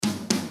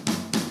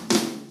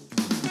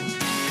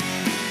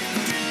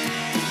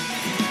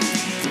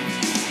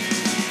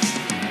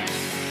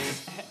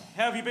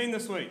have you been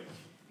this week?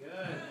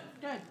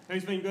 Good.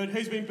 Who's been good?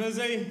 Who's been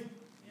busy?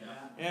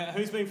 Yeah.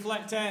 Who's been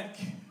flat tack?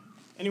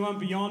 Anyone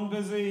beyond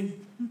busy?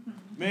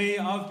 Me,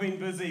 I've been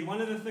busy.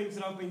 One of the things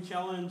that I've been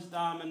challenged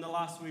in the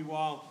last wee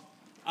while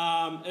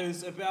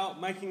is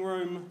about making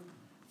room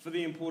for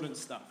the important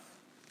stuff.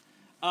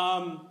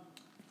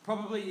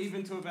 Probably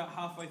even to about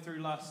halfway through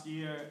last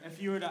year, if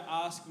you were to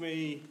ask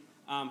me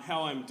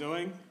how I'm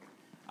doing,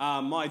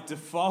 my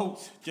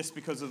default, just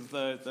because of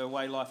the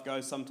way life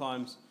goes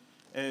sometimes,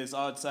 is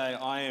I'd say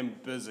I am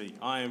busy.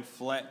 I am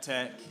flat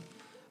tack.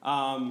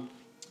 Got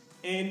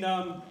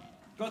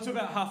to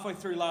about halfway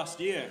through last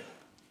year,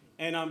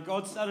 and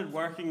God started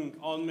working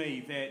on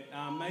me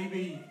that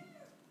maybe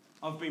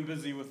I've been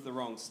busy with the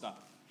wrong stuff,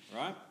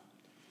 right?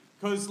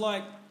 Because,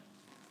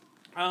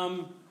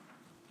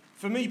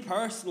 for me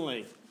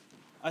personally,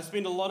 I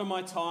spend a lot of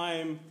my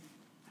time...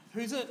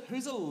 Who's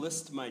a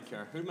list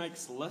maker? Who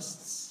makes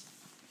lists?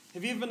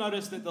 Have you ever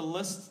noticed that the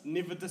list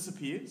never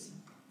disappears?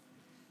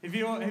 Have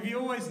you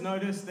always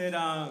noticed that,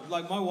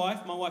 my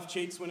wife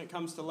cheats when it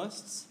comes to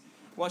lists?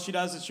 What she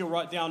does is she'll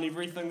write down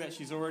everything that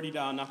she's already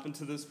done up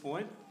until this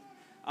point,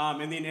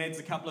 and then adds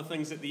a couple of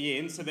things at the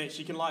end so that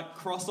she can,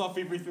 cross off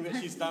everything that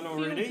she's done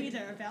already. Feel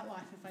better about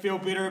life. Feel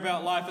better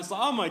about life. It's like,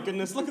 oh my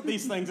goodness, look at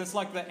these things. It's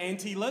like the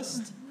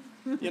anti-list,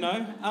 you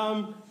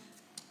know?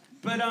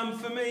 But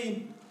for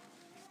me,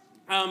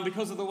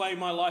 because of the way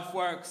my life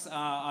works,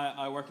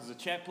 I work as a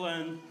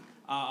chaplain.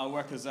 I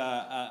work as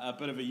a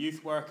bit of a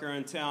youth worker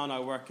in town. I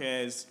work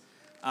as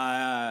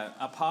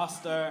a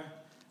pastor.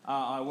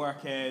 I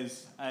work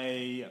as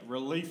a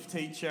relief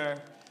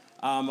teacher.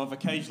 I've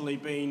occasionally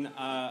been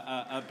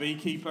a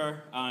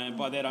beekeeper, and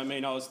by that I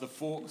mean I was the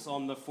forks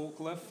on the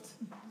forklift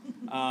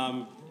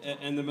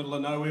in the middle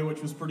of nowhere,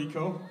 which was pretty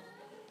cool,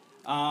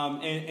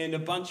 and a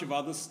bunch of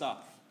other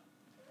stuff.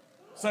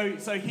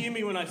 So hear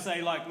me when I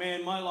say,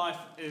 man, my life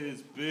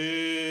is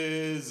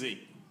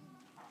busy.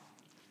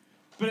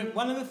 But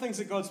one of the things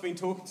that God's been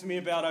talking to me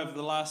about over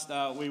the last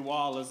wee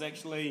while is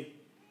actually,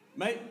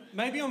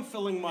 maybe I'm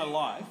filling my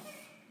life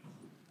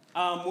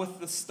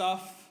with the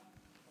stuff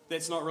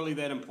that's not really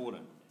that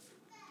important.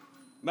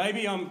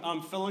 Maybe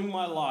I'm filling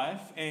my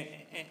life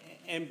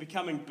and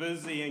becoming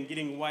busy and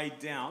getting weighed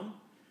down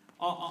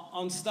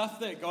on stuff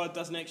that God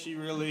doesn't actually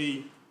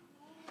really...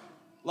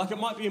 it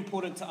might be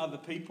important to other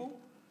people.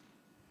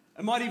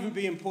 It might even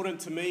be important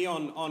to me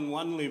on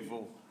one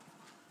level.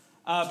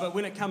 But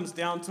when it comes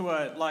down to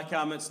it,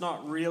 it's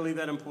not really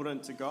that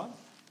important to God.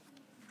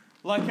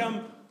 I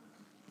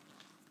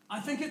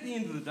think at the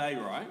end of the day,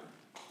 right,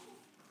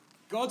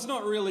 God's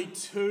not really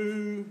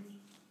too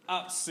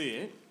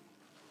upset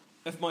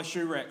if my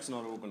shoe rack's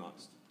not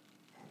organised.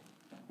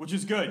 Which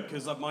is good,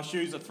 because my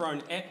shoes are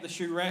thrown at the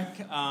shoe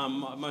rack.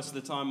 Most of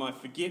the time I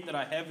forget that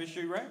I have a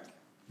shoe rack.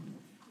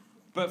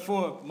 But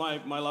for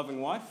my loving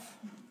wife,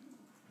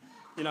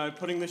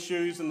 putting the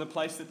shoes in the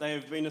place that they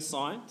have been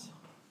assigned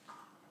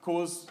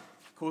causes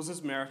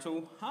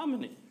marital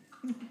harmony.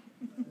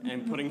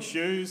 And putting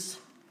shoes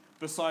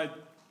beside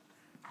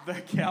the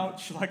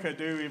couch like I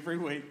do every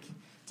week,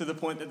 to the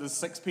point that there's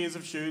 6 pairs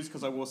of shoes,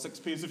 because I wore 6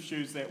 pairs of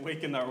shoes that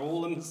week and they're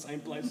all in the same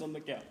place on the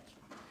couch,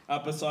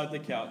 beside the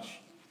couch,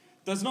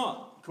 does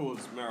not cause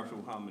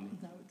marital harmony.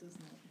 No, it does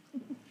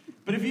not.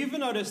 But have you ever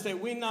noticed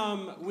that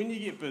when you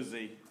get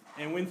busy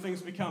and when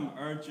things become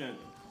urgent,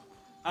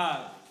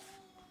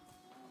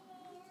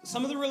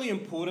 some of the really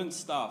important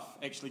stuff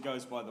actually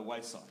goes by the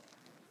wayside.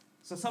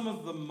 So some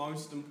of the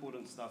most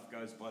important stuff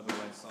goes by the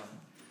wayside.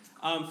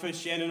 For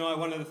Shannon and I,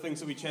 one of the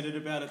things that we chatted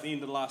about at the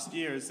end of last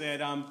year is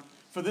that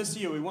for this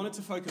year we wanted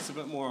to focus a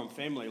bit more on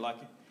family,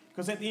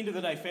 because at the end of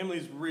the day, family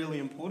is really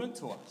important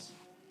to us.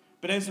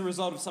 But as a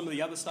result of some of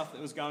the other stuff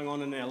that was going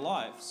on in our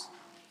lives,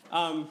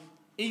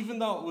 even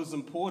though it was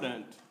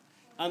important,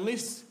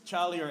 unless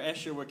Charlie or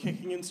Asher were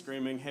kicking and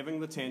screaming, having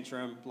the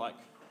tantrum,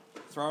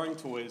 throwing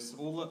toys,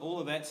 all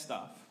of that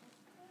stuff,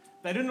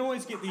 they didn't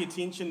always get the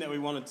attention that we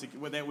wanted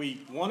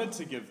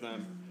to give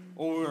them,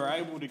 or we were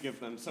able to give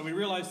them. So we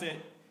realised that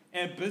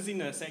our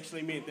busyness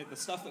actually meant that the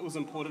stuff that was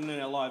important in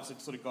our lives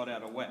had sort of got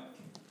out of whack.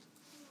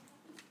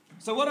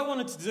 So what I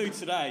wanted to do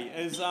today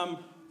is,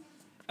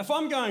 if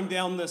I'm going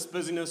down this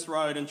busyness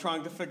road and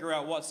trying to figure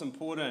out what's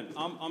important,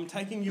 I'm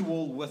taking you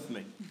all with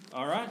me,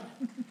 all right?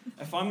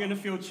 If I'm going to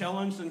feel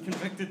challenged and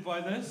convicted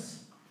by this,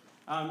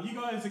 you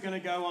guys are going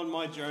to go on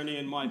my journey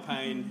and my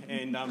pain,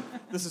 and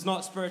this is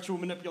not spiritual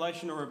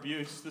manipulation or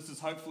abuse. This is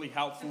hopefully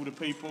helpful to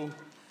people.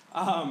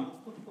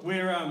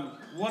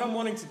 What I'm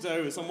wanting to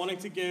do is I'm wanting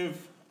to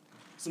give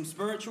some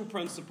spiritual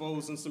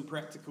principles and some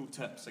practical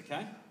tips,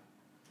 okay?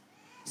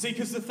 See,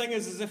 because the thing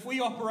is if we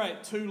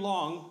operate too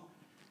long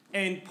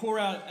and pour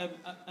out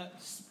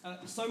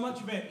so much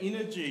of our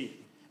energy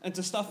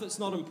into stuff that's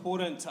not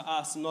important to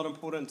us and not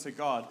important to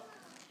God,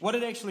 what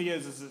it actually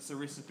is it's a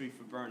recipe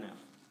for burnout.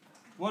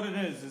 What it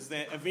is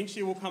that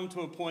eventually we'll come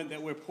to a point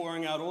that we're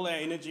pouring out all our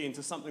energy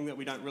into something that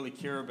we don't really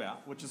care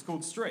about, which is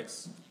called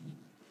stress.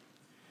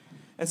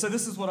 And so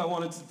this is what I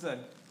wanted to do.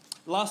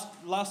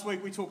 Last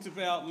week we talked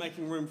about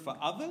making room for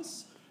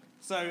others.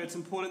 So it's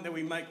important that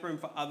we make room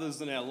for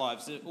others in our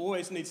lives. There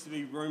always needs to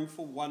be room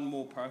for one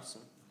more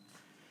person.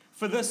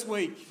 For this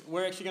week,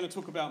 we're actually going to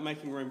talk about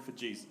making room for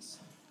Jesus.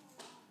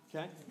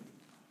 Okay?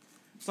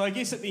 So I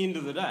guess at the end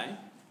of the day,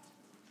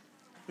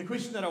 the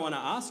question that I want to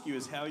ask you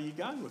is, how are you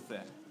going with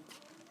that?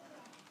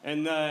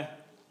 And I've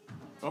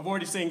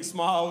already seen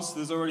smiles.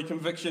 There's already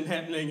conviction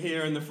happening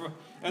here in the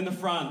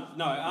front.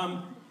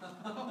 No,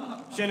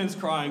 Shannon's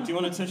crying. Do you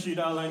want a tissue,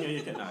 darling? Yeah,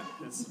 you can. No.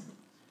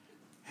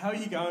 How are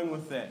you going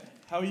with that?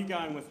 How are you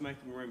going with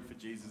making room for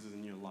Jesus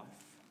in your life?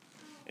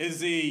 Is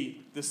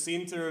he the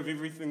center of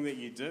everything that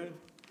you do?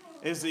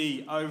 Is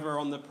he over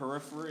on the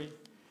periphery?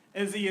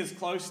 Is he as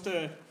close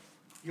to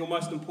your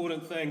most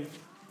important thing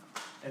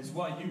as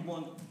what you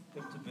want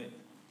him to be?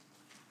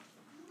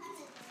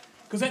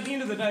 Because at the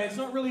end of the day, it's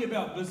not really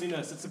about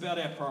busyness, it's about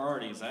our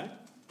priorities, eh?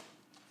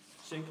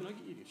 Shane, can I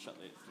get you to shut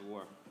that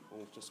door?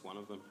 Or just one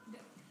of them?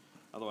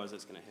 Otherwise,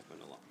 it's going to happen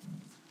a lot.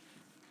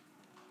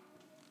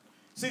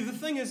 See, the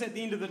thing is, at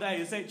the end of the day,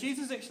 is that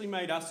Jesus actually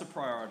made us a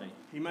priority.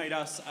 He made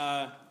us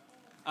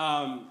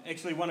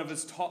actually one of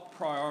his top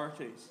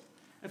priorities.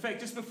 In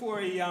fact, just before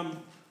he...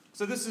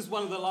 so this is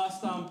one of the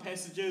last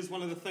passages,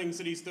 one of the things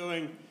that he's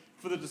doing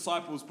for the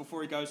disciples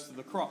before he goes to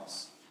the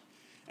cross.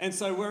 And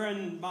so we're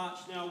in March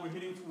now, we're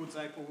heading towards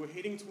April, we're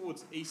heading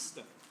towards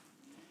Easter.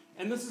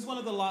 And this is one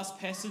of the last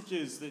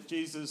passages that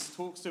Jesus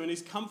talks to, and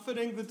he's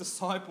comforting the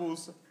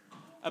disciples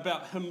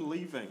about him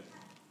leaving.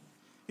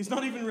 He's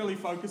not even really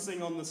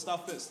focusing on the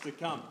stuff that's to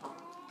come.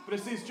 But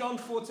it says, John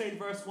 14,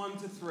 verse 1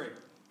 to 3.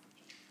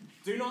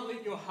 Do not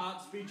let your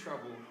hearts be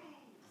troubled.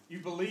 You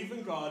believe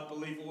in God,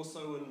 believe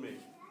also in me.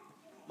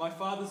 My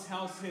Father's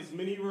house has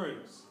many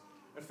rooms.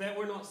 If that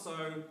were not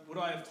so, would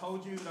I have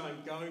told you that I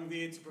am going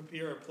there to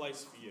prepare a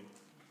place for you?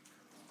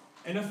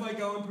 And if I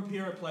go and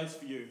prepare a place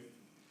for you,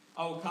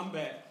 I will come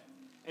back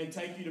and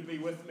take you to be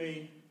with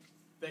me,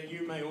 that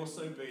you may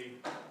also be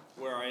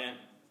where I am.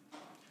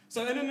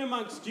 So in and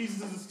amongst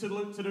Jesus'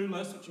 to-do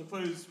list, which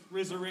includes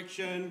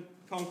resurrection,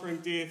 conquering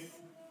death,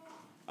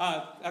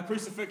 a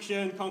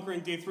crucifixion,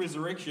 conquering death,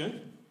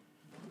 resurrection,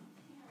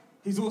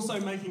 he's also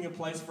making a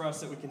place for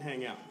us that we can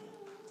hang out.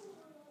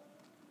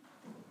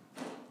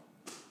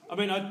 I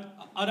mean,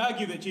 I'd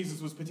argue that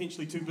Jesus was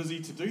potentially too busy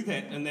to do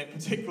that in that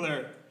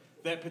particular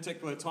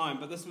time,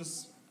 but this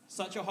was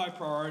such a high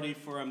priority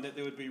for him that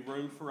there would be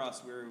room for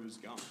us where he was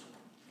going.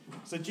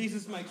 So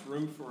Jesus makes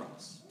room for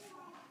us.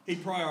 He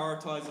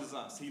prioritizes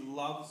us. He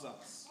loves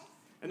us.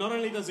 And not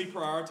only does he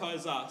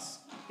prioritize us,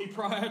 he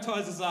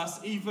prioritizes us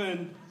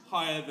even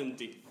higher than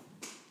death,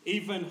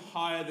 even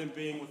higher than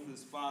being with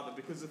his Father,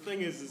 because the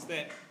thing is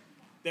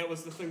that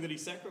was the thing that he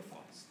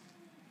sacrificed.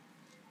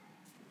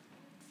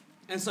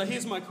 And so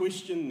here's my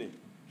question then.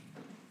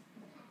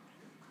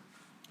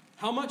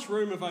 How much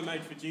room have I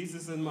made for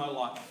Jesus in my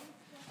life?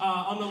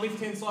 On the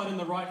left-hand side and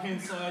the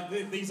right-hand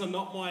side, these are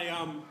not my...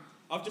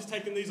 I've just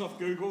taken these off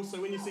Google, so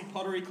when you see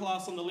pottery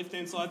class on the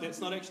left-hand side, that's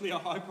not actually a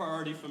high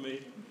priority for me.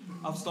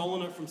 I've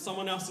stolen it from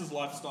someone else's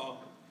lifestyle.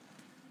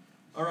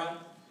 All right?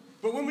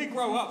 But when we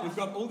grow up, we've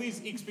got all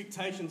these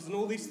expectations and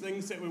all these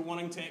things that we're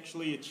wanting to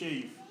actually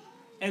achieve.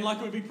 And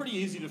it would be pretty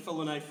easy to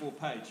fill an A4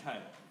 page, hey?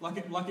 Like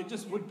it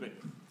just would be.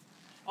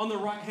 On the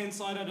right-hand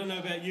side, I don't know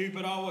about you,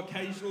 but I'll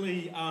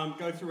occasionally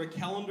go through a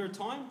calendar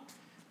time.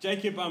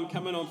 Jacob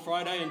come in on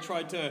Friday and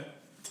tried to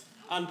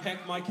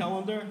unpack my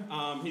calendar.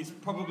 He's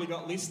probably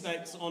got less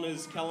dates on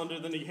his calendar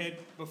than he had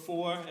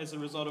before as a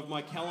result of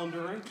my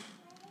calendaring.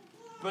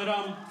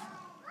 But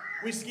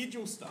we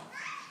schedule stuff.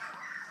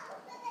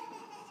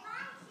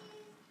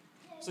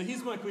 So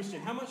here's my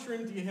question. How much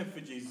room do you have for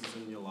Jesus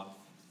in your life?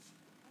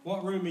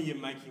 What room are you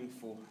making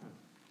for him?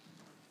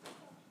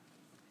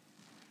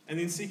 And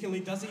then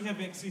secondly, does he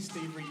have access to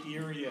every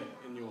area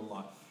in your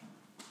life?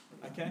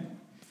 Okay?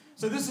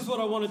 So this is what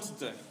I wanted to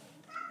do.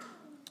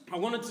 I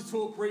wanted to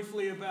talk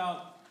briefly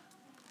about...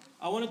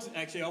 I wanted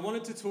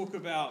to talk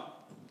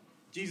about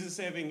Jesus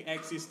having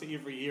access to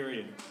every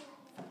area.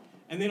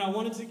 And then I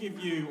wanted to give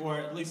you, or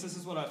at least this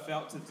is what I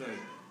felt to do,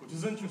 which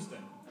is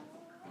interesting,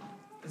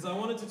 is I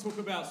wanted to talk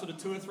about sort of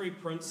 2 or 3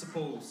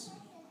 principles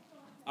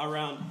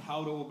around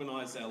how to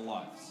organise our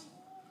lives.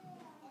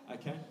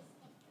 Okay?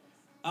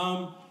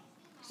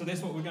 So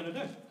that's what we're going to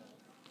do.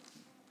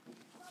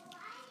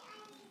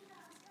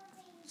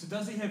 So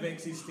does he have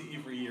access to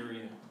every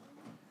area?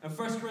 In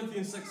 1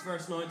 Corinthians 6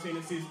 verse 19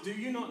 it says, do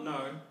you not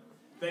know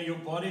that your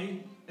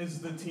body is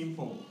the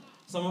temple?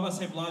 Some of us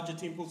have larger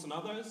temples than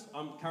others.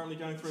 I'm currently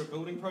going through a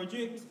building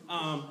project.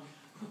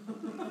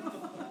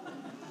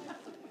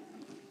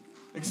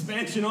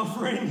 Expansion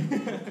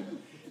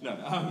offering.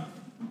 No.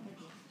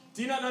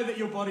 Do you not know that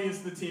your body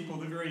is the temple,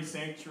 the very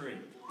sanctuary?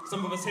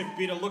 Some of us have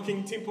better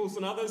looking temples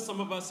than others. Some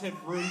of us have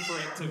room for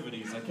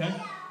activities, okay?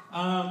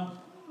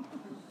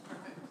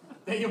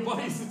 That your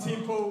body is the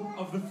temple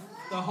of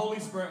the Holy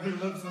Spirit who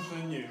lives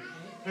within you,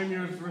 whom you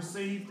have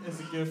received as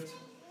a gift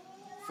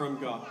from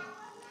God.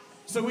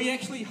 So we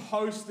actually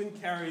host and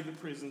carry the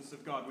presence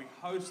of God. We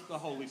host the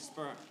Holy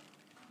Spirit.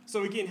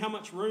 So again, how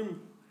much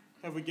room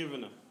have we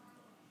given him?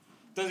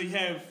 Does he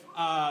have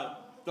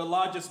the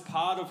largest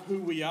part of who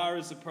we are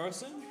as a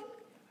person?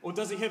 Or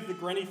does he have the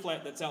granny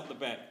flat that's out the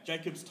back,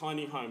 Jacob's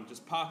tiny home?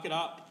 Just park it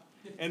up,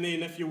 and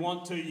then if you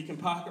want to, you can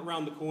park it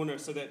around the corner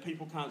so that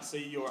people can't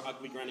see your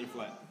ugly granny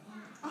flat.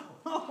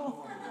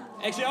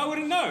 Actually, I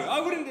wouldn't know.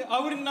 I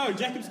wouldn't know.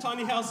 Jacob's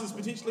tiny house is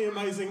potentially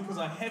amazing because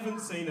I haven't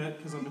seen it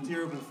because I'm a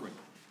terrible friend.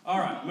 All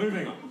right,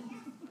 moving on.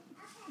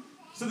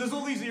 So there's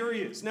all these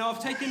areas. Now,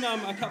 I've taken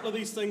a couple of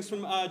these things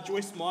from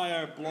Joyce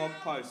Meyer blog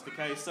post,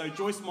 okay? So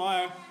Joyce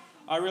Meyer,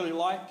 I really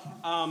like.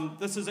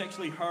 This is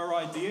actually her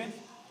idea,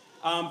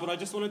 but I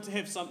just wanted to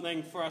have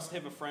something for us to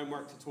have a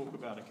framework to talk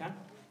about, okay?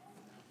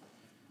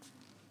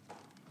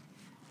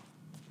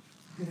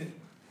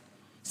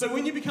 So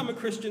when you become a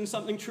Christian,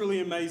 something truly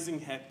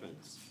amazing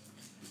happens.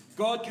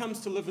 God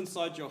comes to live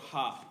inside your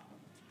heart.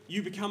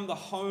 You become the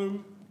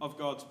home of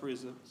God's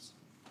presence.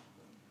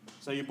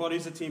 So your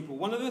body's a temple.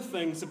 One of the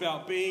things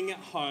about being at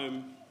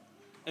home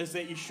is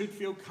that you should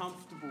feel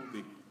comfortable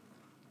there.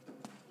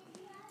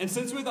 And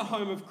since we're the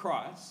home of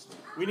Christ,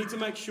 we need to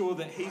make sure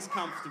that he's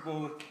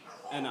comfortable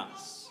in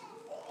us.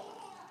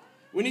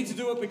 We need to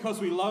do it because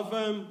we love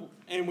him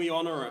and we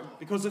honour him.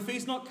 Because if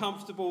he's not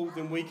comfortable,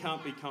 then we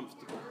can't be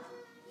comfortable.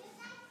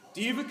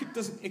 Do you ever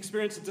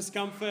experience a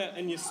discomfort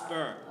in your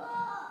spirit?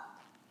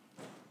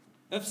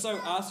 If so,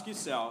 ask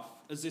yourself,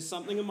 is there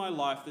something in my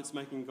life that's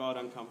making God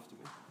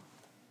uncomfortable?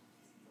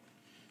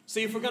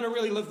 See, if we're going to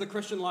really live the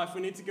Christian life,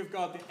 we need to give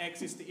God the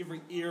access to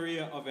every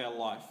area of our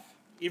life,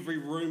 every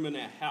room in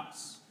our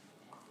house.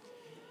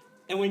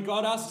 And when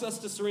God asks us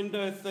to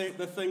surrender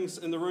the things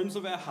in the rooms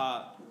of our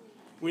heart,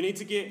 we need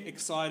to get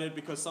excited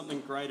because something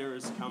greater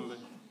is coming.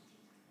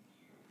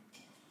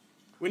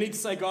 We need to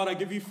say, God, I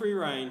give you free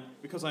rein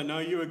because I know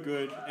you are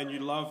good and you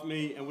love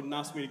me and wouldn't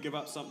ask me to give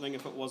up something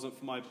if it wasn't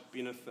for my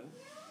benefit.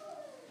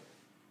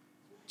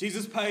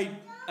 Jesus paid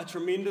a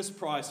tremendous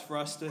price for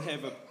us to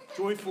have a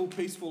joyful,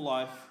 peaceful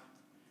life,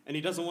 and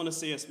he doesn't want to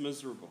see us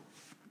miserable.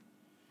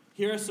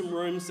 Here are some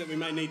rooms that we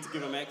may need to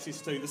give him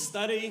access to: the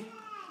study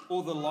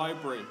or the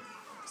library.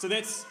 So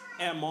that's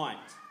our mind.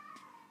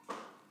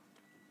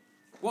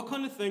 What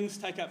kind of things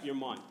take up your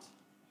mind?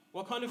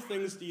 What kind of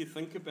things do you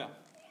think about?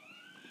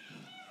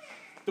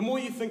 The more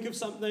you think of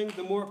something,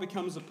 the more it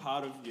becomes a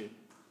part of you.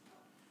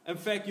 In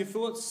fact, your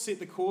thoughts set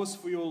the course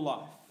for your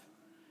life.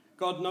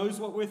 God knows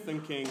what we're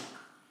thinking,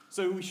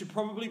 so we should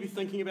probably be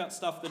thinking about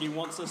stuff that he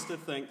wants us to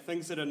think,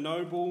 things that are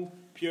noble,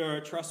 pure,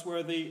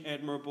 trustworthy,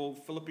 admirable,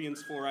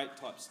 Philippians 4:8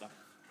 type stuff.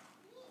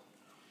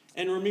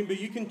 And remember,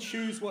 you can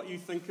choose what you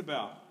think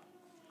about.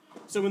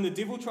 So when the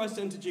devil tries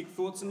to interject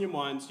thoughts in your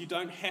minds, you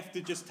don't have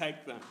to just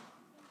take them.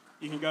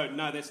 You can go,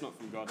 no, that's not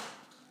from God.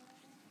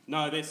 No,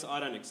 I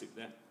don't accept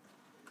that.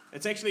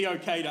 It's actually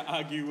okay to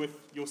argue with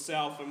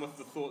yourself and with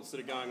the thoughts that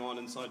are going on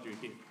inside your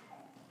head.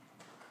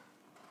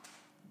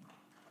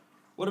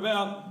 What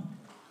about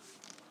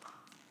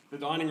the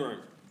dining room?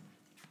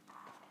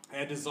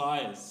 Our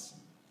desires.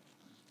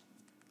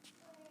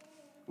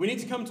 We need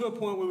to come to a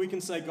point where we can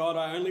say, God,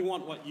 I only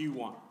want what you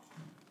want.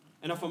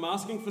 And if I'm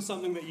asking for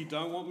something that you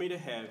don't want me to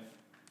have,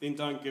 then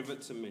don't give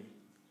it to me.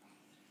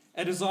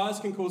 Our desires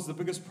can cause the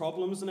biggest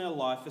problems in our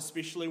life,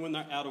 especially when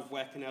they're out of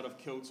whack and out of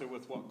kilter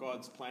with what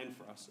God's plan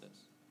for us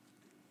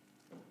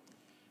is.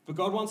 But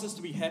God wants us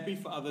to be happy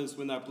for others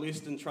when they're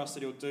blessed and trust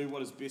that he'll do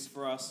what is best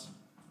for us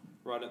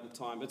right at the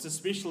time. It's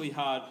especially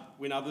hard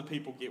when other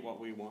people get what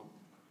we want.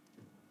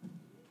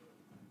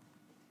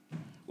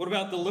 What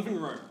about the living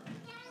room?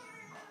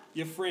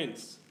 Your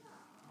friends.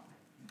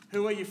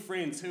 Who are your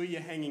friends? Who are you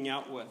hanging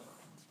out with?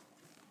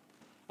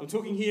 I'm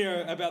talking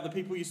here about the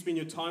people you spend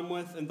your time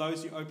with and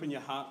those you open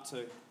your heart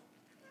to.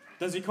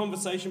 Does your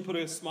conversation put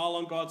a smile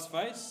on God's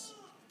face,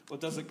 or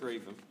does it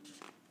grieve him?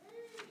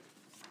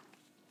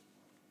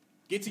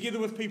 Get together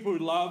with people who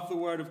love the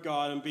Word of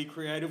God and be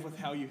creative with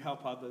how you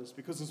help others,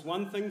 because there's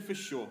one thing for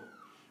sure.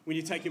 When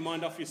you take your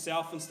mind off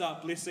yourself and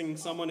start blessing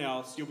someone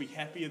else, you'll be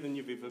happier than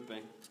you've ever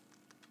been.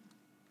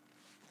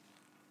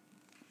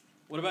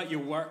 What about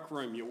your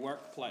workroom, your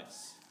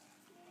workplace?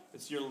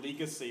 It's your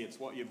legacy. It's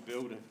what you're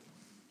building.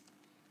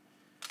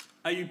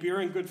 Are you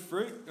bearing good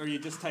fruit, or are you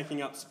just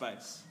taking up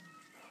space?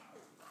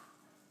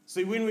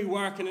 See, when we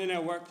work and in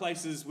our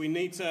workplaces, we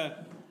need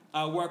to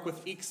work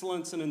with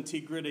excellence and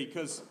integrity,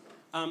 because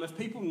if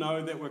people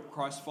know that we're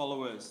Christ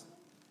followers,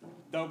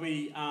 they'll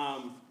be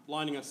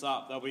lining us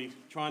up. They'll be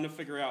trying to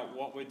figure out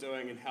what we're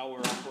doing and how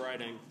we're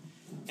operating,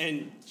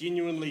 and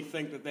genuinely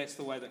think that that's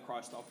the way that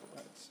Christ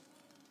operates.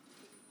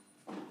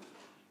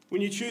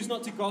 When you choose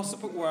not to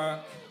gossip at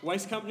work,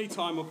 waste company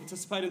time, or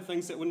participate in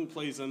things that wouldn't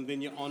please him,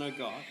 then you honour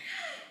God.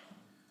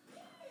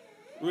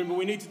 Remember,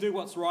 we need to do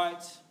what's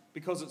right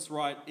because it's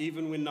right,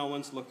 even when no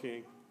one's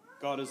looking.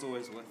 God is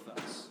always with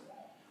us.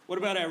 What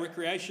about our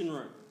recreation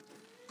room?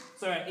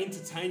 So our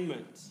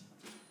entertainment.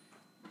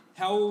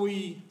 How are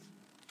we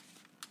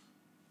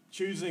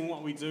choosing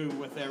what we do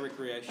with our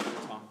recreation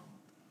time?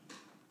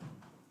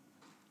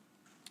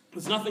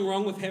 There's nothing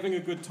wrong with having a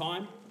good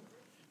time,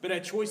 but our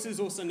choices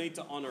also need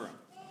to honour it.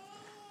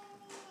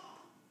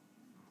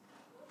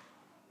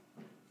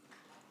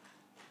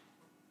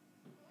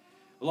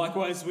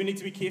 Likewise, we need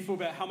to be careful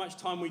about how much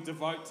time we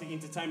devote to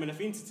entertainment. If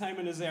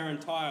entertainment is our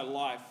entire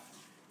life,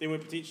 then we're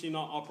potentially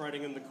not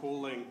operating in the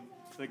calling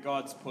that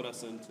God's put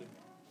us into.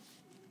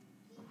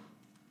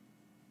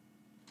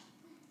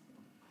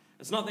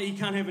 It's not that you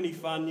can't have any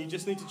fun, you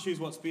just need to choose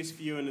what's best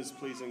for you and is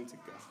pleasing to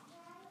God.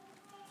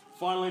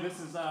 Finally, this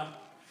is,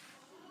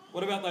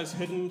 what about those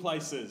hidden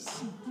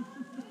places?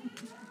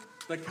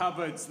 The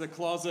cupboards, the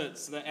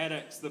closets, the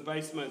attics, the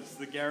basements,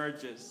 the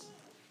garages.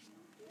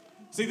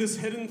 See, there's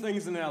hidden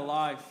things in our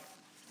life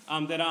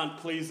that aren't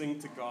pleasing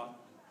to God.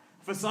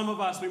 For some of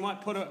us, we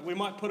might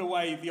put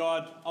away the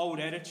odd old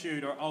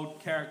attitude or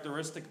old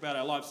characteristic about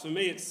our lives. For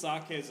me, it's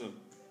sarcasm.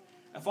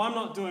 If I'm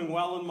not doing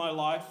well in my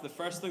life, the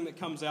first thing that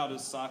comes out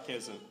is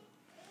sarcasm.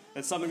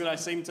 It's something that I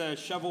seem to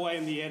shove away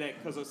in the attic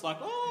because it's like,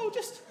 oh,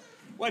 just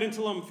wait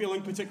until I'm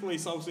feeling particularly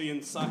salty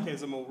and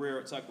sarcasm will rear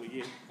its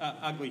ugly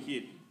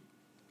head.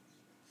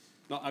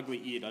 Not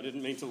ugly eared. I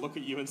didn't mean to look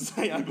at you and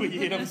say ugly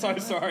eared. I'm so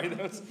sorry.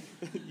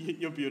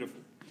 You're beautiful.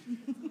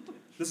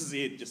 This is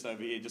Ed just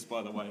over here, just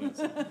by the way.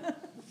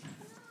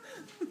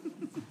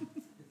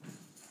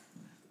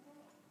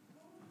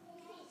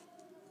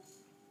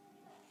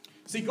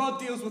 See, God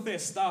deals with our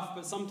stuff,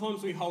 but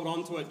sometimes we hold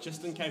on to it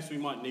just in case we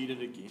might need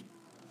it again.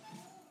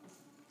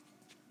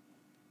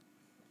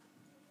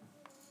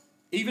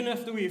 Even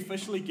after we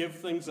officially give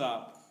things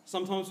up,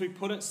 sometimes we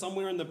put it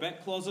somewhere in the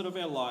back closet of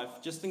our life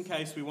just in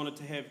case we wanted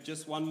to have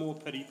just one more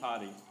pity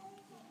party,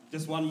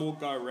 just one more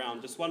go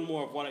around, just one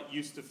more of what it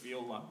used to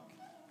feel like.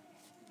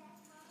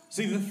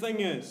 See, the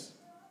thing is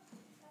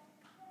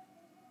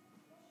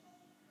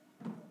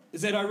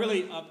that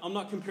I'm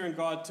not comparing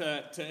God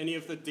to any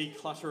of the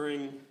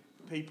decluttering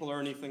people or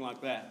anything like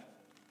that.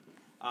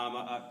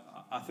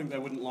 I think they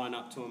wouldn't line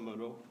up to him at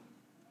all.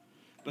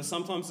 But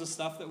sometimes the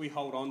stuff that we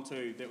hold on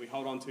to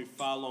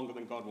far longer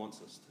than God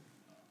wants us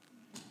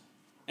to.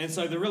 And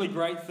so the really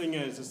great thing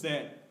is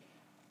that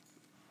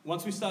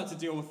once we start to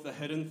deal with the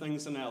hidden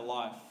things in our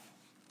life,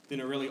 then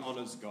it really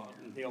honours God,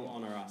 and he'll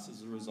honour us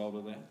as a result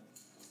of that.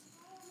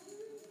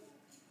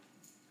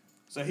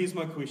 So here's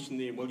my question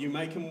then. Will you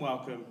make him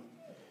welcome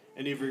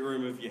in every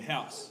room of your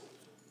house?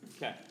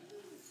 Okay.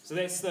 So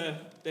that's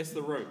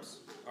the rooms,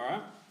 all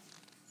right?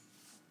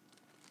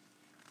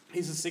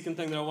 Here's the second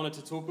thing that I wanted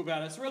to talk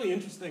about. It's really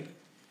interesting.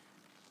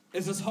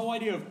 Is this whole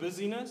idea of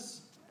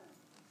busyness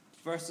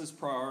versus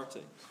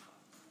priority.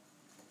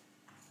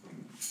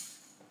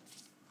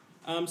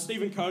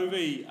 Stephen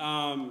Covey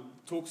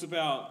talks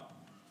about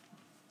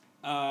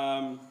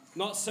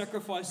not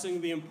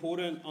sacrificing the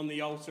important on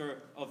the altar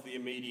of the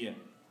immediate.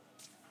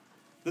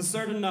 There's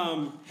certain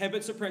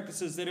habits or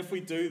practices that if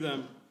we do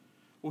them,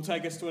 will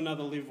take us to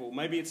another level.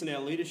 Maybe it's in our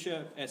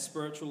leadership, our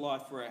spiritual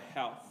life, or our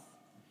health.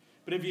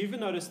 But have you ever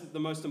noticed that the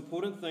most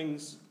important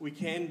things we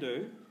can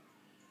do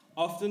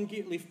often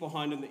get left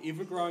behind in the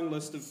ever-growing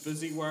list of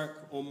busy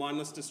work or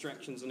mindless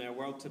distractions in our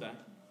world today?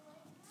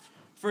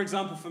 For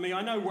example, for me,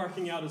 I know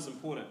working out is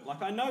important.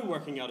 I know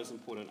working out is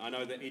important. I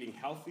know that eating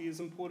healthy is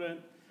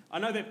important. I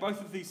know that both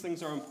of these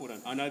things are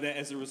important. I know that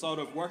as a result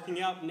of working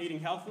out and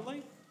eating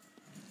healthily,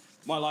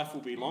 my life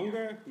will be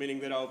longer, meaning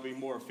that I'll be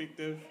more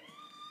effective.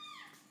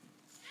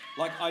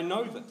 I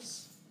know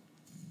this.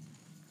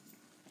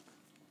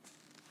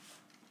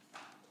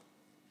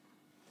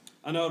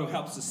 I know it'll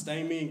help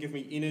sustain me and give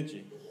me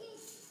energy.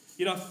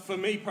 For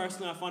me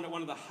personally, I find it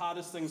one of the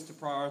hardest things to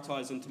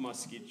prioritize into my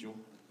schedule.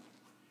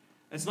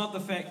 It's not the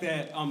fact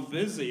that I'm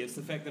busy, it's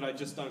the fact that I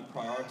just don't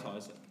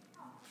prioritize it.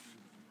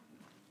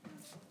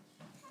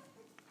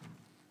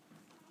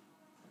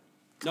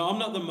 No, I'm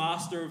not the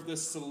master of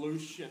this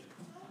solution.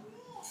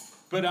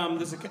 But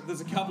there's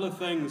a couple of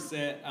things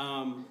that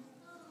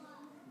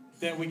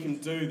we can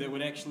do that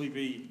would actually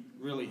be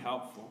really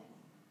helpful.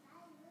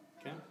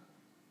 Okay?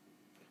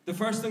 The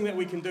first thing that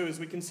we can do is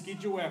we can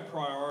schedule our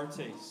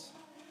priorities.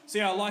 See,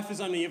 our life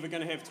is only ever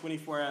going to have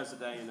 24 hours a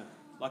day in it.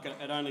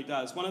 It only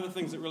does. One of the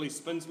things that really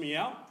spins me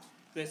out,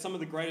 that some of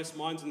the greatest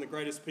minds and the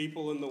greatest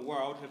people in the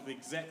world have the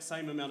exact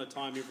same amount of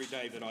time every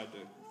day that I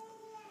do.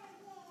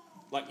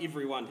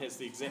 Everyone has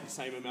the exact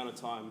same amount of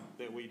time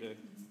that we do.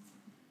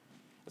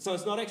 So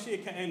it's not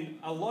actually, and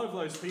a lot of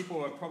those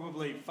people are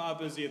probably far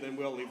busier than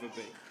we'll ever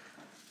be.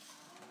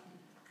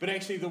 But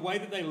actually the way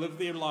that they live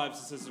their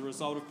lives is as a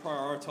result of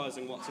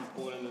prioritizing what's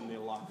important in their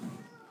life.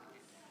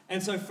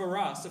 And so for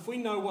us, if we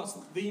know what's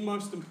the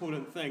most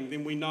important thing,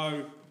 then we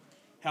know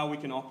how we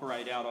can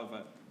operate out of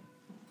it.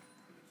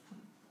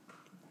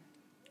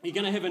 You're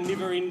going to have a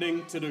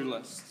never-ending to-do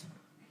list.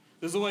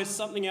 There's always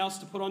something else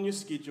to put on your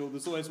schedule.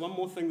 There's always one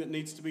more thing that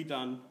needs to be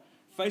done.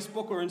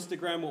 Facebook or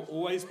Instagram will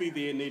always be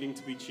there needing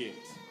to be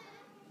checked.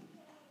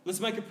 Let's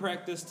make a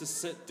practice to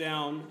sit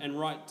down and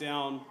write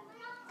down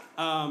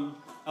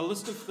a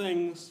list of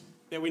things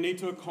that we need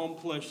to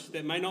accomplish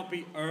that may not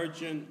be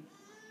urgent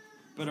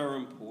but are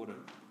important.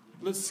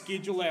 Let's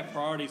schedule our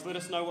priorities. Let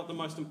us know what the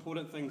most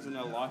important things in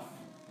our life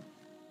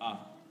are.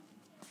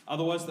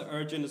 Otherwise, the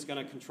urgent is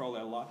going to control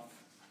our life.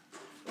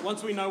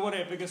 Once we know what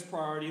our biggest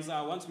priorities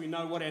are, once we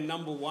know what our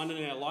number one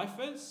in our life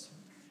is,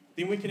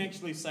 then we can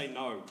actually say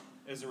no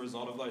as a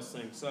result of those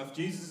things. So if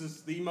Jesus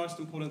is the most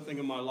important thing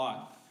in my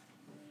life,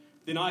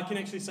 then I can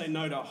actually say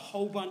no to a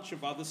whole bunch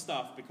of other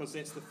stuff because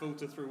that's the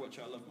filter through which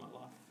I live my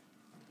life.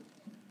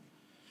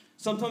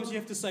 Sometimes you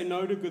have to say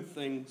no to good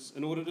things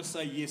in order to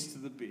say yes to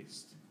the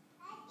best.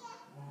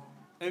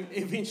 And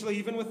eventually,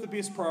 even with the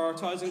best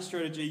prioritizing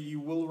strategy, you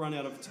will run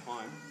out of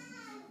time.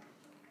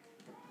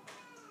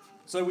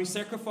 So we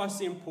sacrifice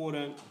the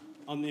important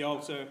on the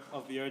altar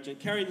of the urgent.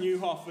 Carey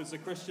Nieuwhof is a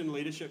Christian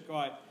leadership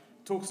guy.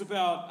 Talks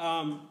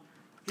about,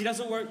 he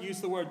doesn't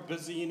use the word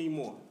busy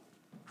anymore.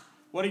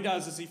 What he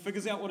does is he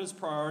figures out what his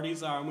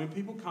priorities are, and when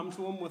people come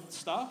to him with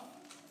stuff,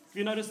 have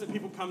you noticed that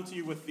people come to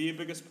you with their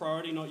biggest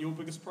priority, not your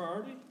biggest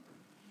priority?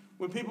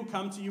 When people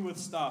come to you with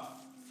stuff,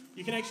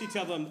 you can actually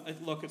tell them,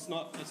 look,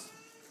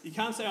 you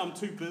can't say I'm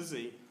too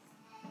busy.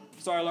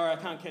 Sorry, Laurie, I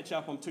can't catch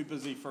up, I'm too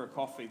busy for a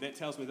coffee. That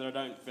tells me that I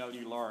don't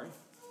value Laurie.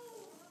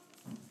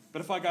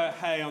 But if I go,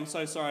 hey, I'm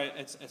so sorry,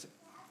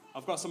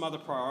 I've got some other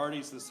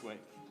priorities this week,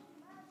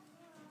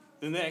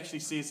 then that actually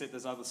says that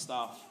there's other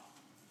stuff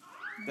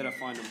that I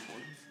find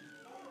important.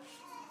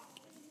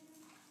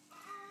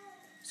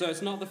 So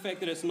it's not the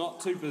fact that it's not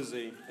too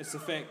busy, it's the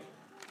fact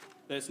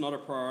that it's not a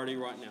priority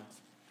right now.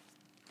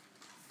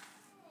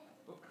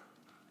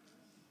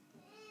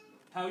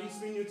 How you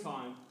spend your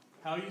time,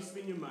 how you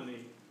spend your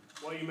money,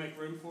 what you make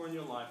room for in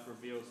your life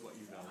reveals what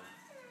you value.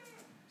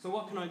 So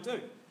what can I do?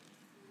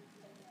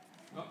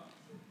 Oh.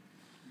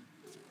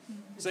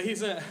 So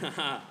here's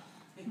a...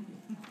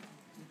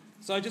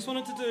 So I just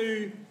wanted to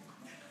do...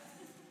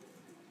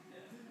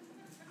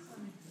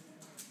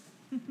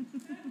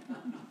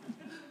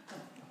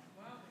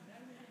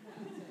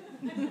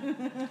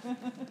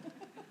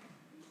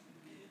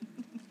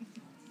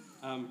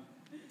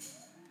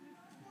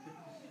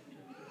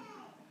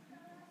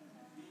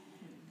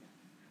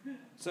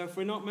 So if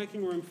we're not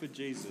making room for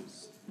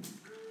Jesus,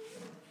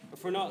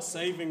 if we're not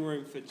saving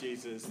room for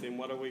Jesus, then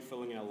what are we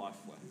filling our life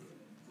with?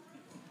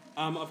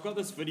 I've got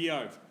this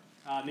video,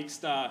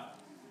 next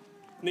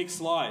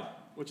slide,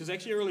 which is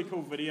actually a really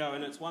cool video,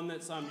 and it's one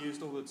that's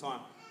used all the time.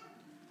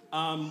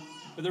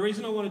 But the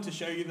reason I wanted to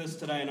show you this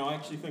today, and I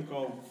actually think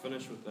I'll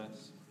finish with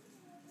this,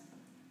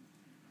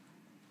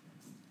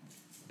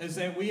 is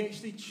that we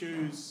actually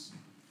choose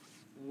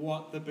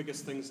what the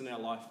biggest things in our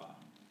life are.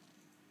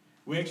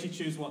 We actually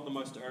choose what the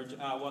most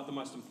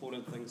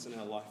important things in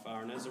our life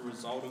are, and as a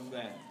result of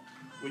that,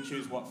 we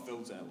choose what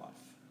fills our life.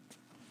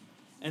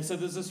 And so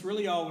there's this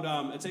really old,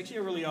 it's actually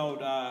a really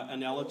old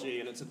analogy,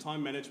 and it's a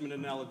time management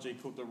analogy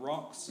called the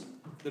rocks,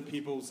 the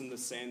pebbles, and the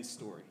sand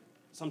story.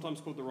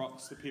 Sometimes called the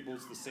rocks, the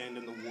pebbles, the sand,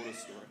 and the water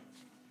story.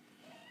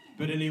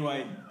 But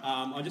anyway,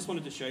 I just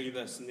wanted to show you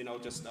this, and then I'll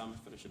just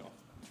finish it off.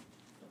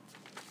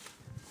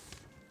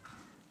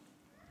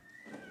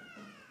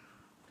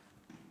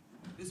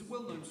 There's a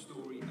well-known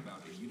story about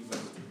a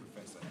university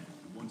professor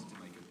who wanted to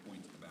make a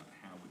point about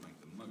how we make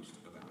the most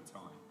of our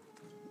time.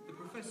 The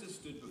professor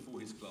stood before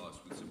his class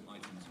with some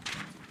items in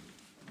front of him.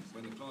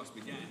 When the class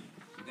began,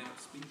 without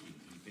speaking,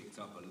 he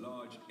picked up a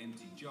large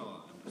empty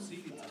jar and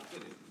proceeded to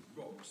fill it with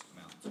rocks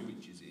about 2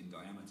 inches in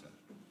diameter.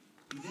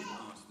 He then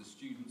asked the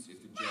students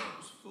if the jar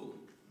was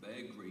full.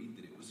 They agreed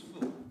that it was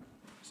full.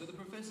 So the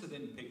professor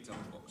then picked up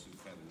a box of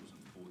pebbles and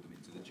poured them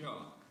into the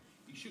jar.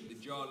 He shook the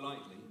jar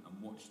lightly and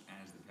watched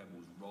as the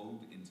pebbles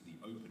rolled into the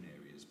open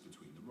areas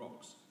between the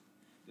rocks.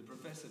 The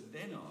professor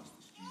then asked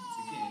the students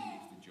again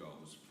if the jar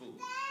was full.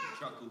 They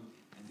chuckled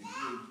and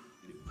agreed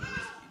that it was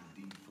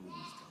indeed full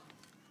this time.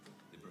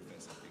 The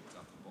professor picked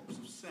up a box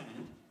of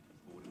sand and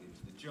poured it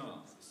into the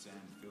jar. The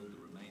sand filled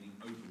the remaining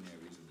open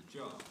areas of the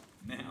jar.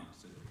 Now,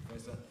 said the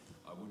professor,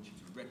 I want you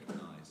to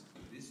recognise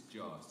that this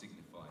jar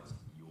signifies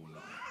your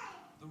life.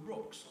 The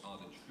rocks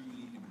are the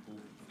truly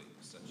important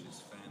things, such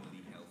as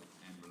family, health,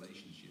 and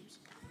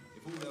relationships.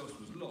 If all else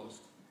was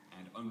lost,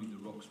 and only the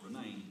rocks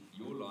remain,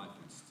 your life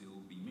would still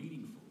be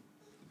meaningful.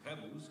 The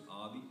pebbles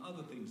are the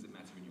other things that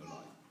matter in your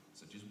life,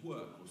 such as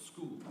work or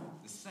school.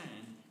 The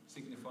sand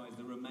signifies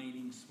the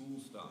remaining small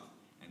stuff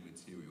and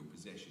material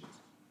possessions.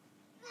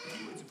 If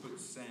you were to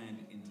put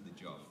sand into the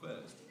jar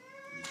first,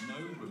 there is no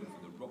room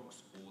for the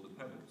rocks or the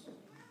pebbles.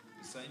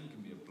 The same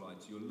can be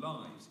applied to your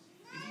lives.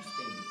 If you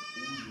spend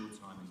all your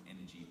time and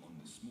energy on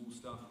the small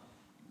stuff,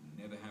 you will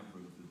never have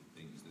room for the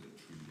things that are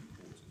truly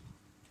important.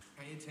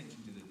 Pay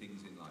attention to the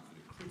things in life that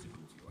are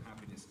critical to your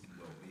happiness and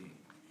well-being.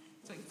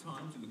 Take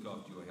time to look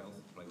after your health,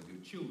 play with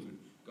your children,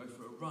 go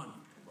for a run,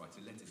 write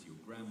a letter to your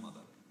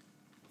grandmother.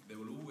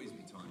 There will always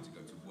be time to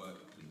go to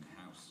work, clean the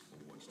house, or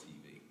watch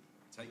TV.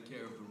 Take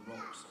care of the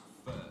rocks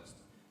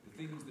first. The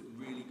things that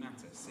really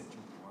matter, set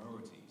your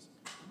priorities.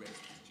 The rest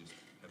is just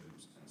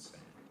pebbles and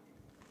sand.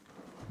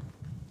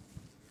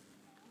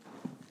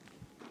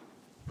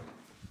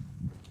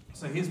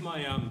 So here's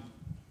my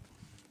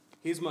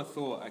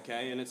thought,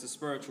 okay, and it's a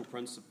spiritual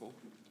principle.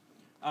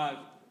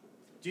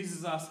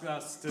 Jesus asked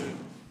us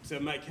to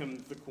make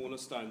him the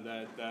cornerstone,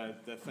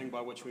 the thing by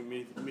which we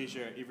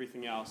measure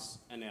everything else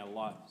in our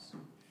lives.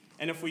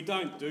 And if we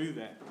don't do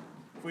that,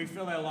 if we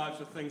fill our lives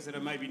with things that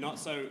are maybe not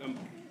so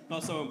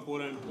not so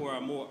important or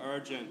are more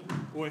urgent,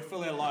 or we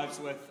fill our lives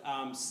with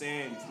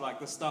sand, like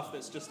the stuff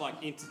that's just like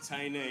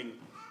entertaining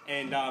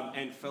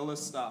and filler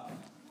stuff,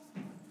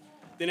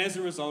 then as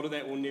a result of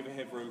that, we'll never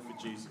have room for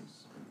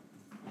Jesus.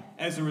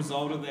 As a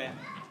result of that,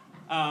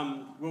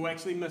 we'll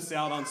actually miss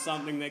out on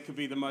something that could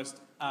be the most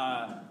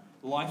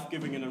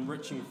life-giving and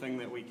enriching thing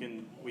that we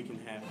can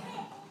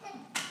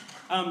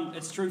have.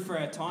 It's true for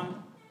our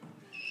time.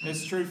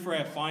 It's true for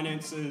our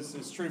finances.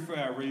 It's true for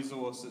our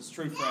resources. It's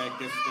true for our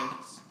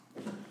giftings.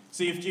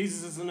 See, if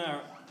Jesus isn't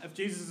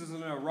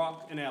a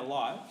rock in our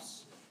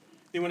lives,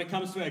 then when it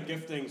comes to our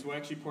giftings, we'll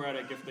actually pour out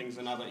our giftings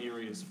in other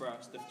areas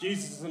first. If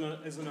Jesus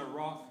isn't a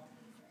rock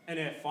in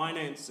our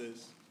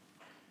finances,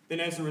 then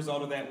as a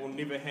result of that, we'll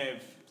never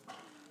have,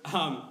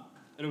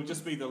 it'll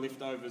just be the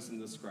leftovers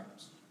and the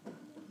scraps.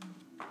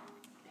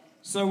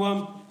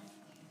 So,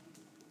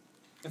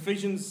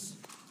 Ephesians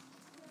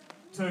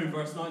 2,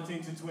 verse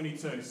 19 to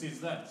 22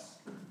 says this: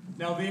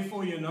 Now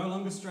therefore you're no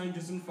longer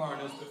strangers and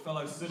foreigners, but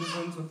fellow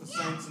citizens with the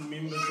saints and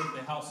members of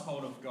the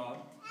household of God.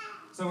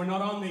 So we're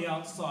not on the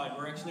outside,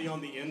 we're actually on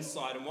the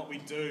inside, and what we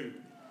do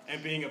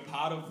and being a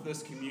part of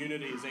this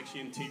community is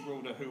actually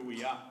integral to who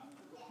we are.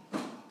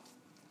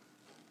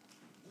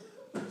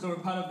 So we're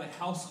part of the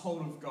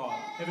household of God,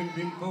 having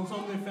been built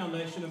on the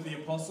foundation of the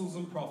apostles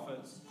and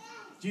prophets,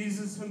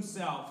 Jesus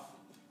himself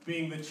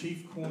being the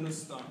chief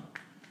cornerstone,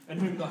 in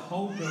whom the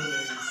whole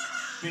building,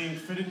 being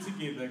fitted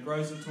together,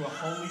 grows into a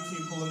holy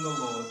temple in the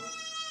Lord,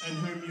 in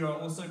whom you are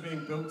also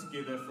being built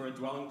together for a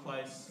dwelling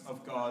place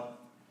of God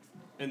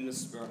in the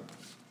Spirit.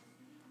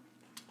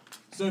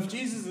 So if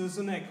Jesus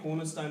isn't that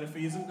cornerstone, if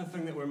he isn't the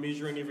thing that we're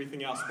measuring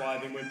everything else by,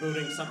 then we're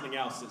building something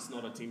else that's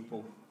not a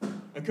temple.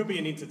 It could be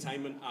an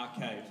entertainment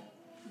arcade.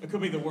 It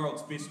could be the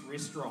world's best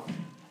restaurant.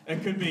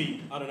 It could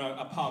be,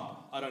 a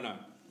pub. I don't know.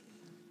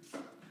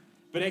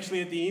 But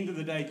actually, at the end of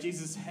the day,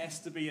 Jesus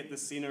has to be at the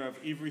center of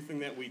everything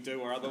that we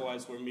do, or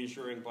otherwise we're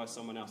measuring by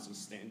someone else's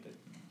standard.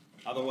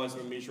 Otherwise,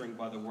 we're measuring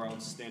by the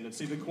world's standard.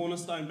 See, the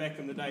cornerstone back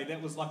in the day,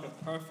 that was like a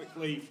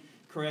perfectly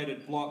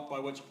created block by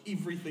which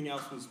everything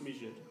else was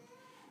measured.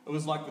 It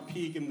was like the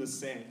peg in the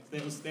sand.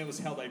 That was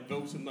how they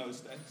built in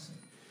those days.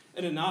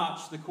 In an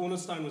arch, the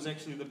cornerstone was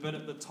actually the bit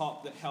at the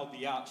top that held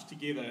the arch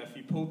together. If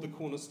you pulled the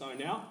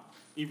cornerstone out,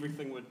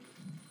 everything would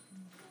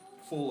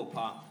fall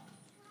apart.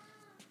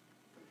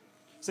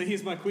 So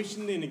here's my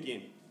question then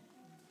again.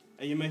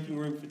 Are you making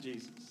room for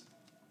Jesus?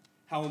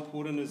 How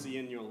important is he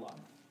in your life?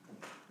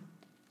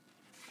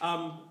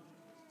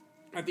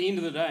 At the end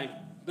of the day,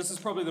 this is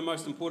probably the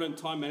most important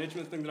time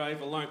management thing that I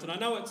ever learned. And I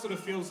know it sort of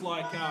feels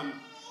like I'm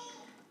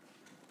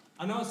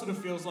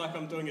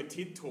doing a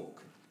TED talk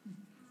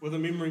with a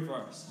memory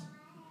verse.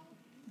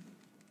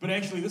 But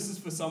actually, this is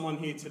for someone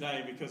here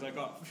today because I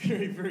got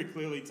very, very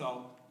clearly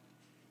told,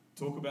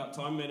 talk about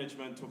time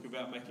management, talk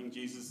about making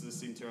Jesus the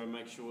center, and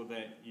make sure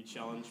that you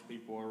challenge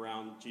people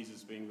around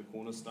Jesus being the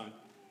cornerstone.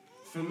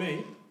 For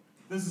me,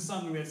 this is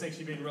something that's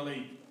actually been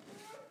really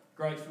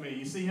great for me.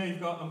 You see how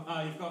you've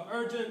got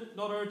urgent,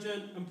 not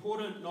urgent,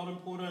 important, not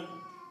important.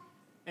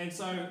 And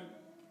so,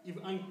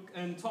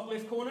 in top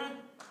left corner,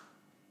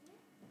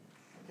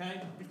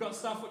 okay, you've got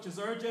stuff which is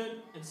urgent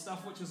and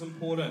stuff which is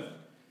important.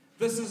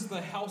 This is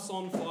the house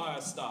on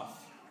fire stuff.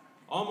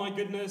 Oh my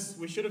goodness,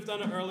 we should have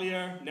done it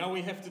earlier. Now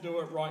we have to do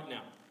it right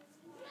now.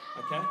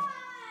 Okay?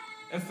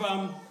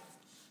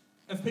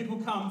 If people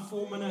come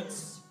 4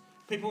 minutes,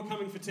 people are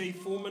coming for tea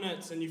 4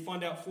 minutes, and you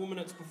find out 4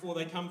 minutes before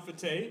they come for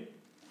tea,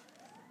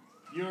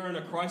 you're in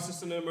a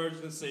crisis and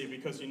emergency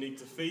because you need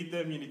to feed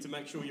them, you need to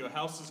make sure your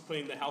house is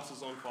clean, the house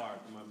is on fire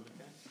at the moment,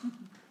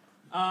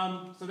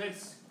 okay? So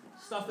that's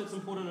stuff that's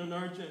important and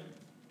urgent.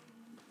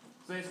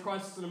 So that's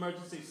crisis and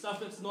emergency.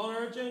 Stuff that's not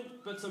urgent,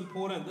 but it's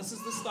important. This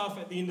is the stuff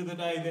at the end of the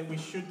day that we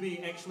should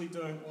be actually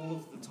doing all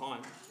of the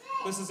time.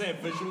 This is our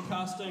vision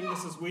casting.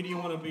 This is where do you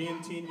want to be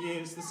in 10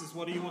 years. This is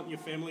what do you want your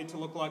family to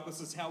look like. This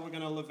is how we're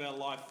going to live our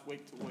life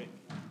week to week.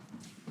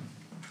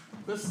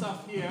 This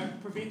stuff here,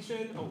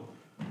 prevention,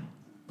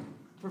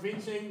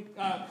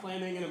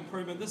 planning and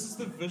improvement. This is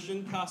the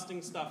vision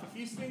casting stuff. If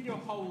you spend your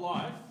whole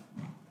life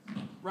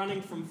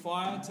running from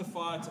fire to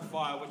fire to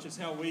fire, which is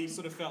how we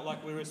sort of felt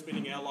like we were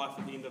spending our life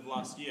at the end of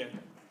last year,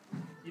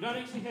 you don't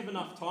actually have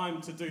enough time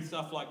to do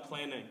stuff like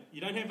planning.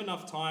 You don't have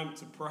enough time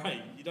to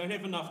pray. You don't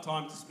have enough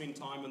time to spend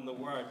time in the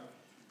Word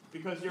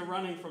because you're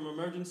running from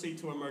emergency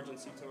to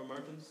emergency to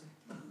emergency.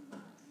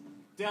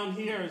 Down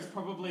here is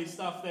probably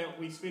stuff that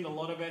we spend a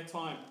lot of our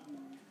time.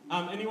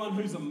 Anyone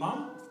who's a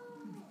mum,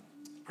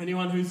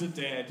 anyone who's a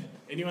dad,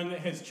 anyone that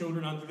has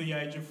children under the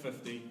age of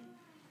 50,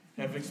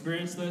 have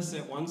experienced this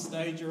at one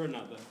stage or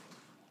another.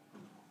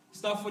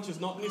 Stuff which is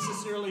not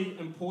necessarily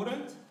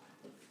important,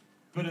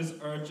 but is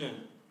urgent.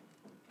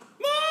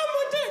 Mom,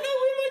 I don't know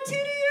where my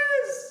teddy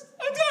is.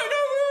 I don't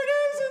know where it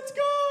is. It's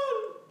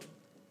gone.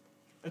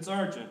 It's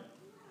urgent.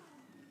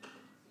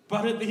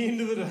 But at the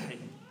end of the day,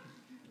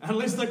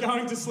 unless they're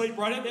going to sleep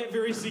right at that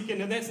very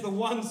second, and that's the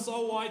one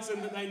sole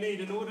item that they need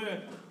in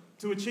order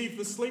to achieve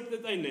the sleep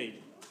that they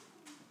need,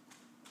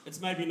 it's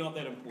maybe not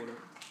that important.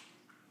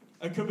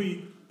 It could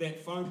be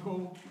that phone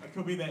call. It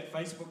could be that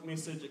Facebook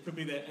message. It could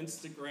be that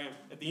Instagram.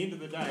 At the end of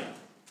the day,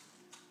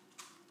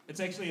 it's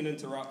actually an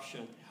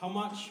interruption. How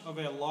much of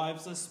our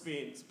lives are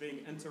spent being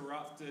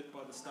interrupted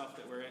by the stuff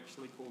that we're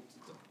actually called to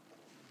do?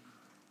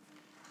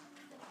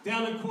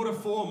 Down in quarter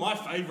 4, my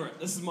favourite.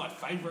 This is my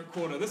favourite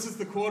quarter. This is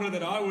the quarter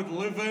that I would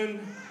live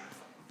in.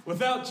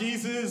 Without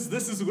Jesus,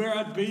 this is where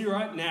I'd be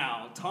right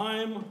now.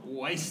 Time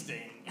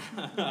wasting.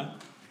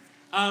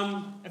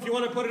 If you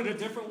want to put it a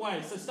different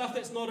way, so stuff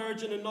that's not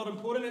urgent and not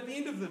important, at the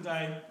end of the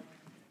day,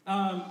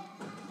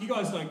 you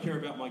guys don't care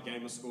about my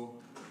gamer score.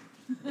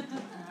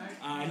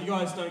 You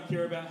guys don't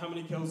care about how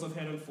many kills I've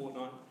had in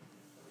Fortnite.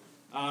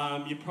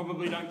 You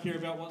probably don't care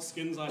about what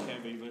skins I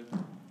have even.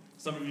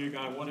 Some of you go,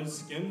 what is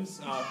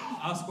skins?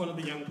 Ask one of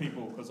the young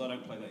people, because I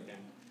don't play that game.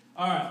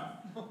 Alright.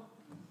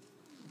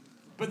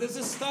 But there's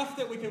this stuff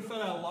that we can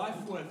fill our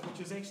life with,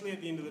 which is actually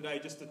at the end of the day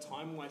just a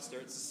time waster.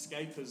 It's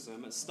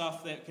escapism. It's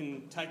stuff that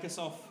can take us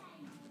off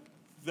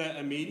the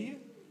immediate.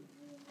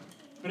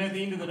 But at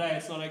the end of the day,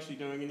 it's not actually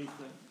doing anything.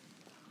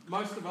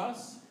 Most of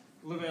us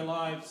live our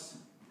lives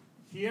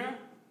here,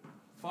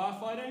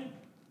 firefighting,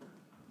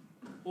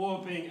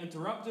 or being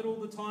interrupted all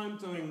the time,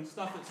 doing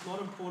stuff that's not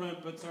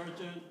important but it's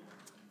urgent,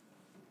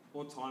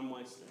 or time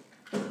wasting.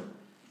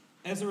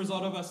 As a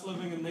result of us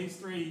living in these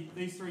three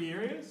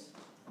areas,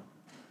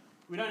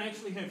 we don't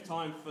actually have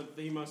time for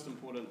the most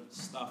important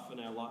stuff in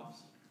our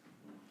lives.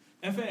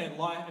 If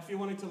you're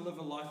wanting to live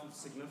a life of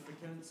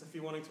significance, if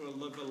you're wanting to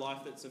live a life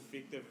that's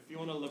effective, if you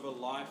want to live a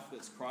life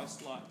that's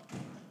Christ-like,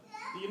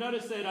 do you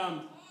notice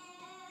that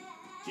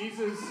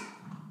Jesus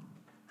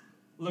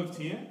lived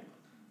here?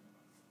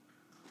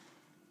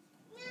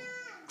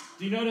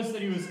 Do you notice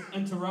that he was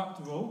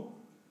interruptible,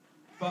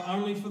 but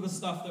only for the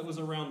stuff that was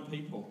around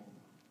people?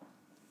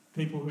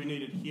 People who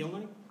needed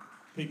healing,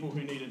 people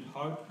who needed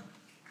hope,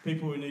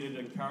 people who needed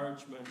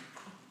encouragement.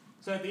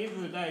 So at the end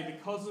of the day,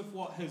 because of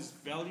what his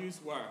values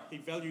were, he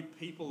valued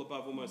people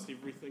above almost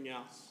everything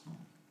else.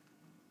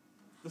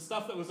 The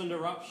stuff that was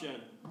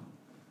interruption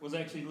was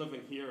actually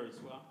living here as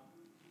well.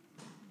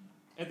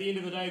 At the end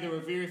of the day, there were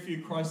very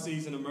few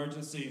crises and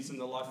emergencies in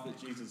the life that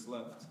Jesus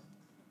lived.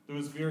 There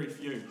was very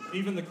few.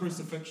 Even the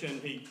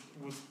crucifixion, there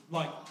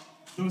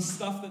was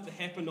stuff that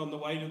happened on the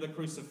way to the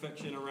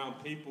crucifixion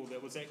around people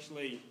that was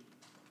actually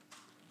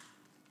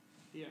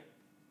here.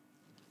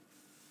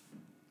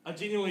 I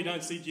genuinely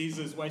don't see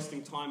Jesus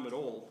wasting time at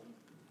all.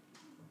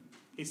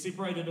 He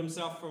separated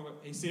himself for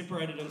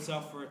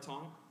a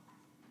time.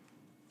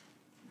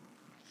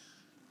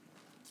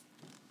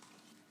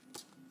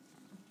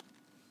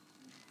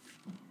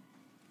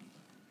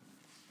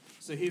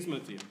 So here's my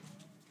deal.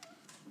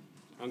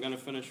 I'm going to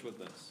finish with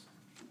this.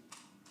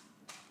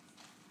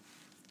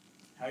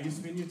 How you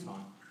spend your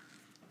time,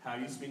 how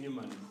you spend your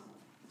money,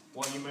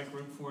 what you make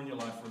room for in your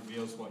life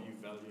reveals what you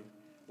value,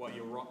 what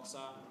your rocks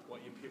are,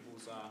 what your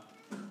pebbles are,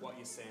 what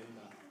your sand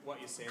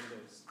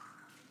is.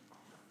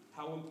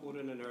 How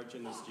important and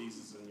urgent is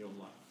Jesus in your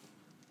life?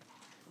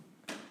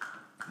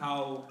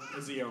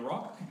 Is he a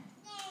rock?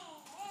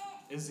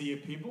 Is he a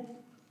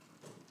pebble?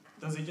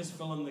 Does he just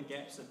fill in the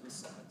gaps at the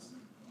sides?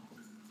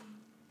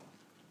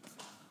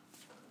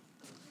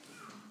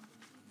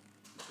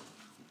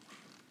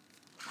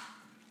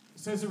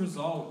 So as a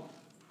result,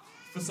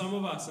 for some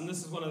of us, and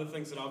this is one of the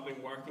things that I've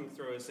been working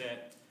through, is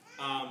that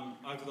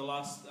over the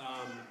last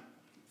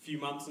few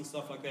months and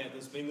stuff like that,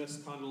 there's been this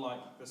kind of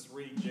like this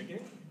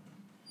rejigging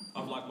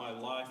of like my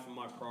life and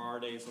my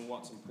priorities and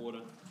what's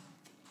important.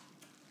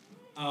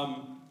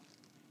 And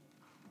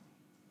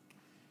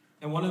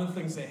one of the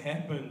things that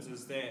happens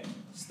is that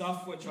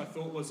stuff which I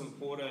thought was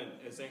important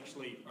is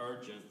actually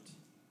urgent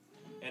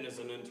and is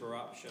an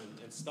interruption.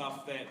 And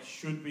stuff that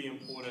should be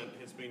important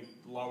has been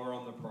lower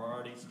on the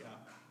priority scale.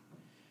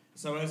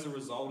 So as a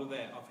result of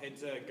that, I've had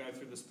to go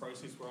through this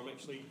process where I'm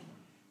actually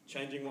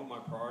changing what my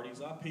priorities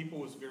are.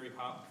 People is very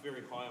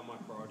high on my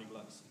priority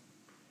list.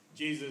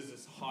 Jesus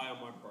is high on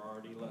my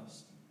priority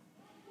list.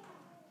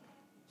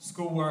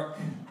 Schoolwork,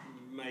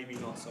 maybe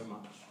not so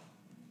much.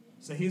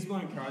 So here's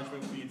my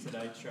encouragement for you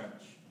today,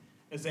 church,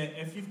 is that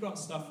if you've got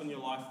stuff in your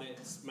life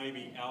that's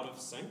maybe out of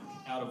sync,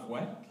 out of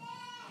whack,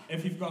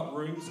 if you've got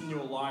rooms in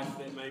your life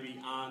that maybe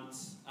aren't,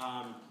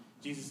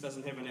 Jesus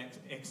doesn't have an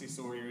access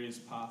or areas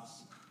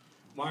pass,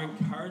 my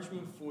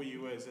encouragement for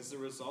you is, as a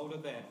result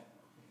of that,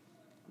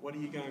 what are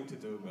you going to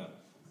do about it?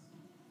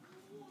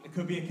 It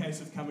could be a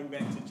case of coming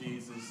back to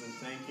Jesus and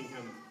thanking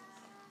him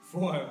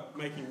for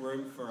making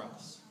room for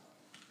us.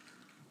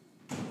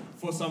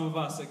 For some of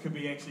us, it could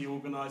be actually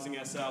organising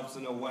ourselves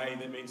in a way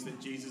that means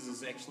that Jesus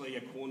is actually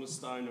a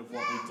cornerstone of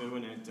what we do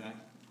in our day.